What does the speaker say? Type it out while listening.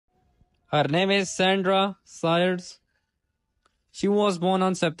Her name is Sandra Cires. She was born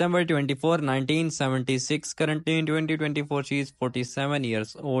on September 24, 1976. Currently in 2024, she is 47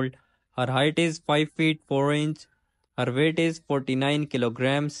 years old. Her height is 5 feet 4 inch. Her weight is 49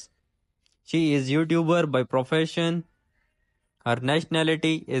 kilograms. She is YouTuber by profession. Her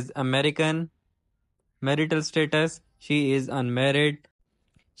nationality is American. Marital status, she is unmarried.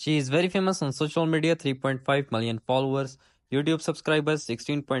 She is very famous on social media, 3.5 million followers. YouTube subscribers,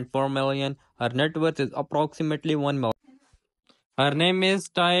 16.4 million. Her net worth is approximately 1 million. Her name is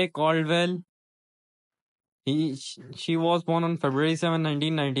Caldwell. She was born on February 7,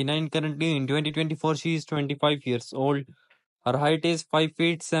 1999. Currently in 2024, she is 25 years old. Her height is 5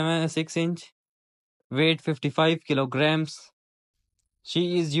 feet 6 inch. Weight 55 kilograms.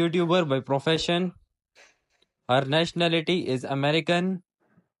 She is YouTuber by profession. Her nationality is American.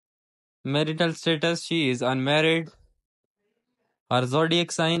 Marital status, she is unmarried. Her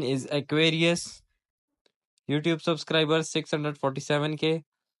zodiac sign is Aquarius. YouTube subscribers 647k.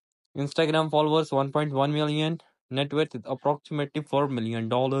 Instagram followers 1.1 million. Net worth is approximately $4 million.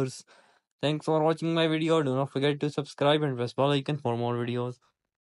 Thanks for watching my video. Do not forget to subscribe and press bell icon for more videos.